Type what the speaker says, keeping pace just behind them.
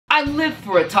I live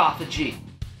for autophagy.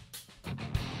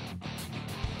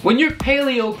 When you're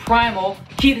paleo primal,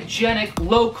 ketogenic,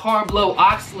 low carb, low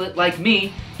oxalate like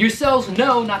me, your cells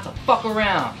know not to fuck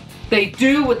around. They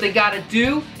do what they gotta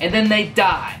do and then they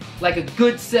die, like a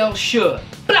good cell should.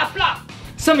 Blah blah!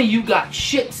 Some of you got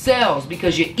shit cells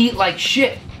because you eat like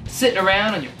shit, sitting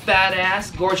around on your fat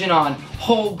ass, gorging on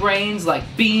whole grains like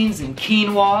beans and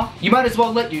quinoa. You might as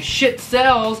well let your shit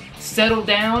cells settle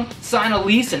down, sign a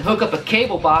lease and hook up a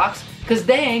cable box, cause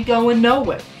they ain't going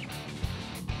nowhere.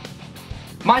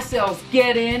 My cells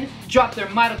get in, drop their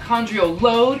mitochondrial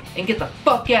load, and get the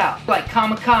fuck out like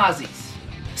kamikazes.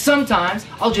 Sometimes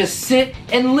I'll just sit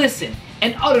and listen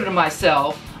and utter to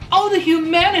myself, oh, the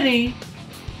humanity